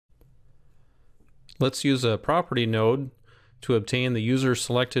Let's use a property node to obtain the user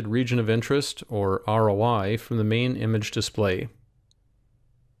selected region of interest, or ROI, from the main image display.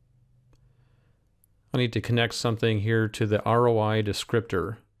 I need to connect something here to the ROI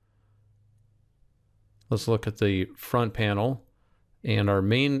descriptor. Let's look at the front panel, and our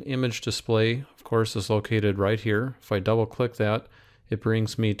main image display, of course, is located right here. If I double click that, it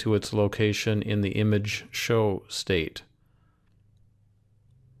brings me to its location in the image show state.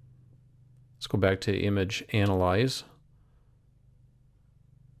 Let's go back to Image Analyze.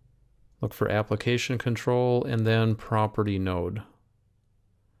 Look for Application Control and then Property Node.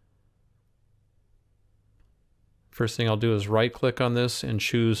 First thing I'll do is right-click on this and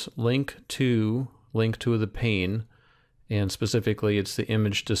choose Link to the pane, and specifically it's the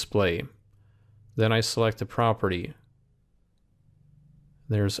image display. Then I select the property.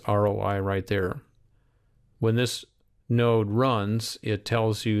 There's ROI right there. When this node runs, it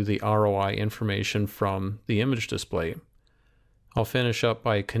tells you the ROI information from the image display. I'll finish up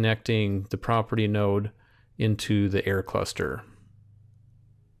by connecting the property node into the air cluster.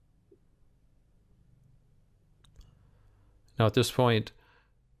 Now at this point,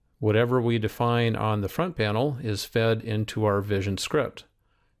 whatever we define on the front panel is fed into our vision script.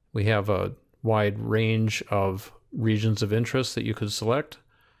 We have a wide range of regions of interest that you could select.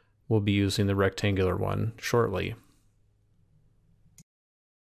 We'll be using the rectangular one shortly.